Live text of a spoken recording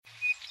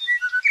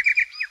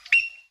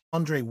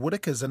Andre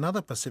Whitaker is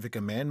another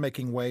Pacifica man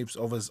making waves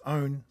of his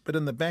own, but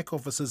in the back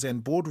offices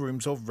and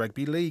boardrooms of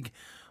rugby league.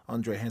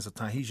 Andre has a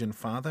Tahitian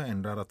father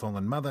and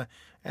Rarotongan mother,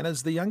 and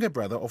is the younger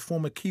brother of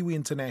former Kiwi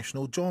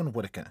international John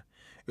Whitaker.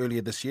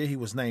 Earlier this year, he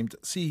was named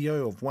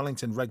CEO of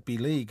Wellington Rugby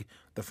League,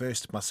 the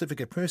first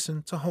Pacifica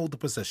person to hold the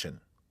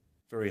position.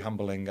 Very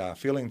humbling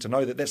feeling to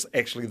know that that's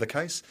actually the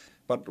case,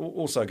 but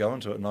also go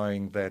into it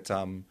knowing that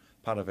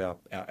part of our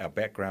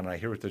background and our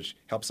heritage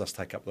helps us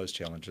take up those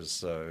challenges.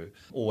 So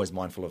always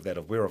mindful of that,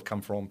 of where I've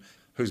come from,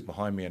 who's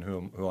behind me and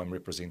who I'm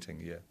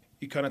representing, yeah.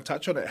 You kind of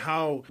touch on it.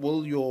 How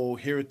will your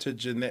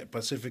heritage in that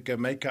Pacifica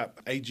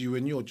makeup aid you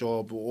in your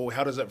job, or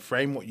how does it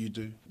frame what you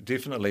do?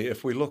 Definitely.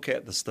 If we look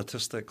at the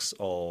statistics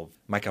of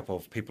makeup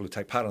of people who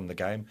take part in the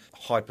game,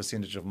 high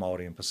percentage of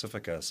Māori in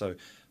Pacifica. So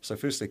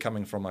firstly,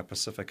 coming from my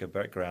Pacifica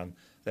background,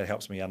 that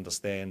helps me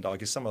understand, I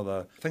guess, some of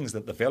the things the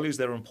values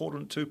that are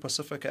important to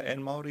Pacifica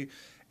and Māori.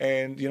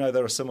 And,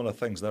 there are similar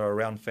things. They're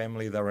around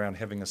family, they're around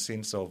having a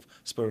sense of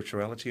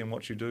spirituality in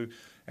what you do,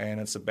 and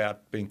it's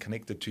about being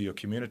connected to your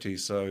community.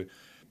 So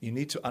you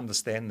need to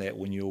understand that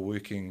when you're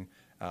working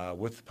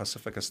with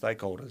Pacifica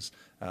stakeholders,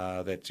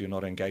 that you're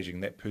not engaging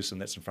that person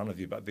that's in front of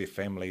you, but their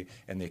family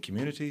and their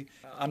community.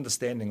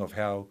 Understanding of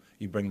how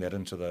you bring that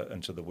into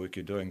the work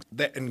you're doing.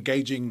 That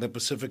engaging the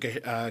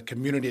Pacifica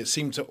community, it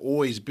seemed to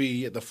always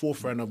be at the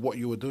forefront of what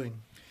you were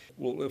doing.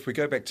 Well, if we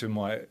go back to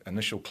my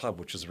initial club,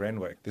 which is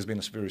Randwick, there's been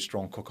a very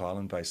strong Cook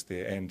Island base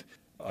there, and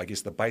I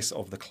guess the base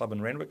of the club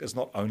in Randwick is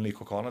not only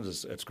Cook Island,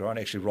 it's grown.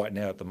 Actually, right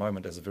now at the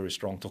moment, there's a very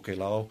strong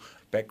Tokelao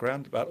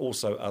background, but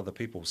also other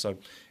people. So,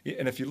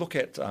 and if you look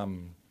at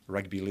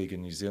rugby league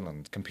in New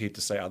Zealand compared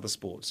to, say, other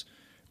sports,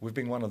 we've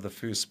been one of the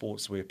first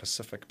sports where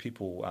Pacific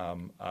people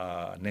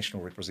are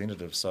national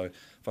representatives. So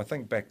if I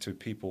think back to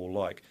people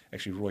like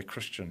actually Roy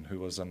Christian, who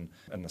was in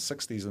the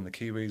 60s in the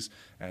Kiwis,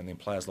 and then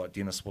players like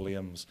Dennis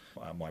Williams,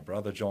 my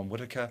brother John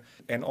Whitaker,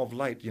 and of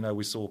late,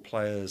 we saw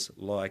players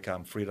like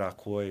Fred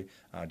Akoi,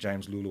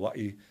 James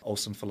Luluai,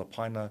 Olsen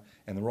Filipaina,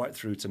 and right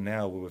through to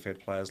now where we've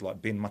had players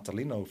like Ben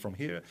Matalino from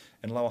here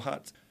in Lower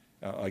Hutt.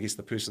 I guess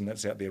the person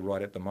that's out there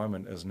right at the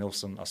moment is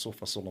Nelson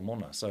Asofa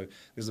Solomona. So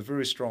there's a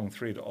very strong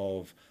thread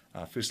of,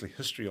 firstly,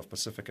 history of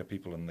Pacifica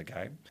people in the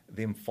game,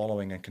 them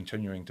following and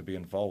continuing to be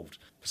involved.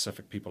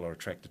 Pacific people are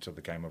attracted to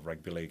the game of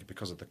rugby league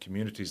because of the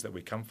communities that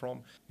we come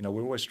from.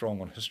 We're always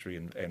strong on history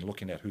and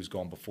looking at who's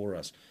gone before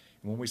us.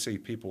 And when we see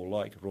people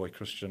like Roy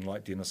Christian,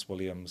 like Dennis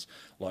Williams,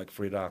 like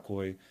Fred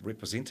Akoi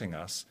representing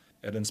us,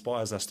 it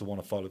inspires us to want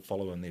to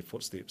follow in their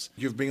footsteps.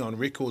 You've been on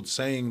record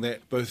saying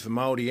that both the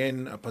Māori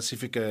and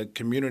Pacifica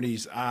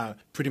communities are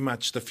pretty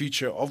much the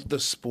future of the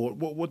sport.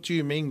 What do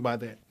you mean by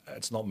that?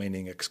 It's not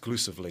meaning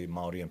exclusively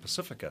Māori and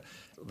Pacifica.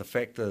 The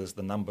fact is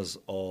the numbers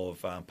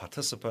of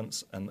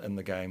participants in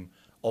the game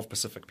of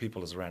Pacific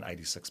people is around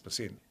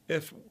 86%.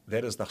 If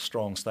that is the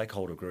strong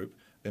stakeholder group,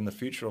 then the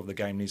future of the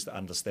game needs to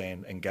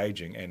understand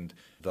engaging and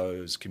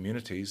those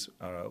communities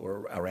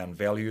around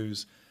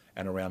values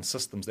and around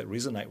systems that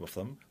resonate with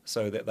them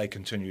so that they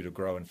continue to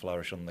grow and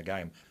flourish in the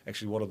game.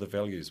 Actually, what are the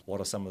values?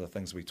 What are some of the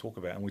things we talk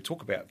about? And we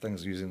talk about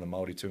things using the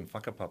Māori term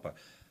whakapapa,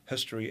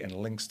 history and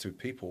links to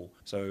people.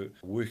 So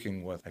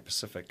working with a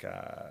Pacific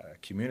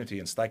community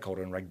and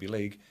stakeholder in rugby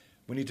league,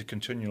 we need to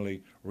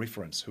continually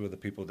reference who are the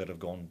people that have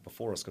gone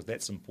before us, because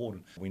that's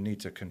important. We need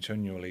to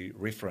continually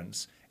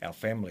reference our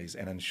families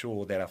and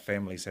ensure that our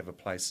families have a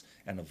place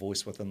and a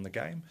voice within the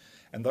game.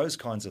 And those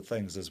kinds of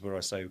things is where I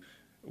say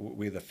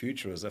where the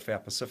future is. If our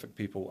Pacific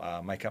people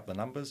make up the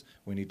numbers,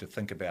 we need to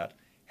think about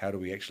how do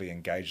we actually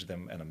engage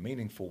them in a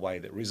meaningful way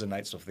that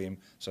resonates with them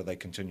so they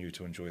continue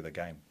to enjoy the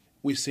game.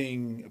 We're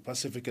seeing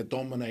Pacifica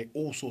dominate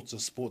all sorts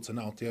of sports in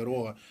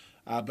Aotearoa,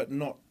 but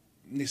not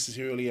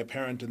necessarily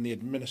apparent in the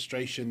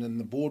administration and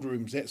the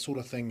boardrooms, that sort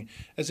of thing.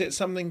 Is that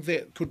something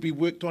that could be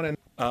worked on?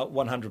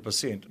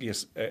 100%.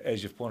 Yes,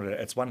 as you've pointed out,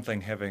 it's one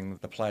thing having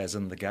the players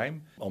in the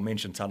game. I'll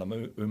mention Tana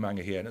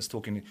Umanga here, and it's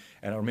talking,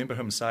 and I remember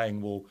him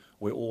saying, well,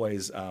 we're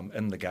always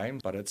in the game,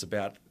 but it's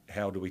about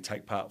how do we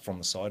take part from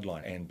the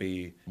sideline and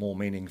be more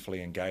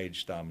meaningfully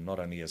engaged, not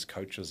only as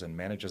coaches and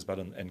managers, but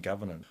in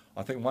governance.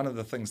 I think one of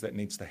the things that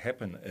needs to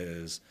happen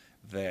is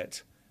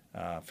that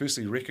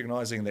firstly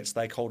recognising that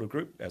stakeholder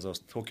group, as I was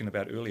talking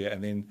about earlier,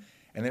 and then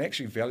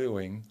actually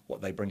valuing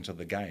what they bring to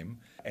the game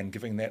and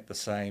giving that the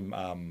same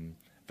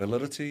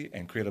validity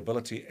and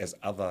credibility as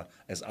other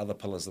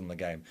pillars in the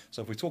game.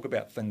 So if we talk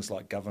about things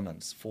like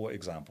governance, for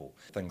example,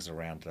 things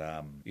around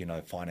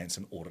finance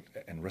and audit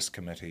and risk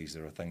committees,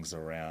 there are things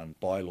around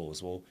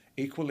bylaws. Well,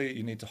 equally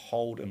you need to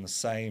hold in the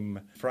same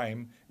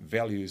frame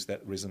values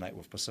that resonate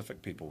with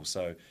Pacific people.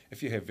 So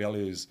if you have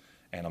values,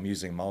 and I'm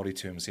using Māori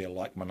terms here,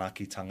 like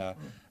manakitanga,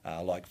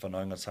 like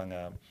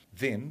whanaungatanga,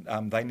 then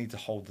they need to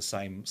hold the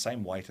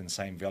same weight and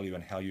same value in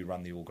how you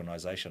run the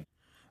organisation.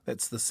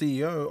 That's the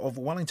CEO of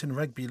Wellington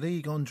Rugby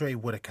League, Andre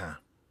Whitaker.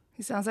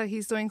 He sounds like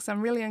he's doing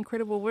some really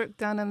incredible work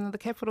down in the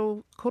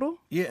capital, Koro.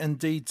 Yeah,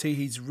 indeed, T.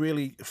 He's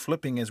really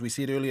flipping, as we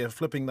said earlier,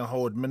 flipping the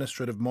whole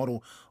administrative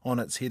model on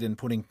its head and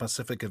putting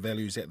Pacifica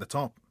values at the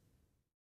top.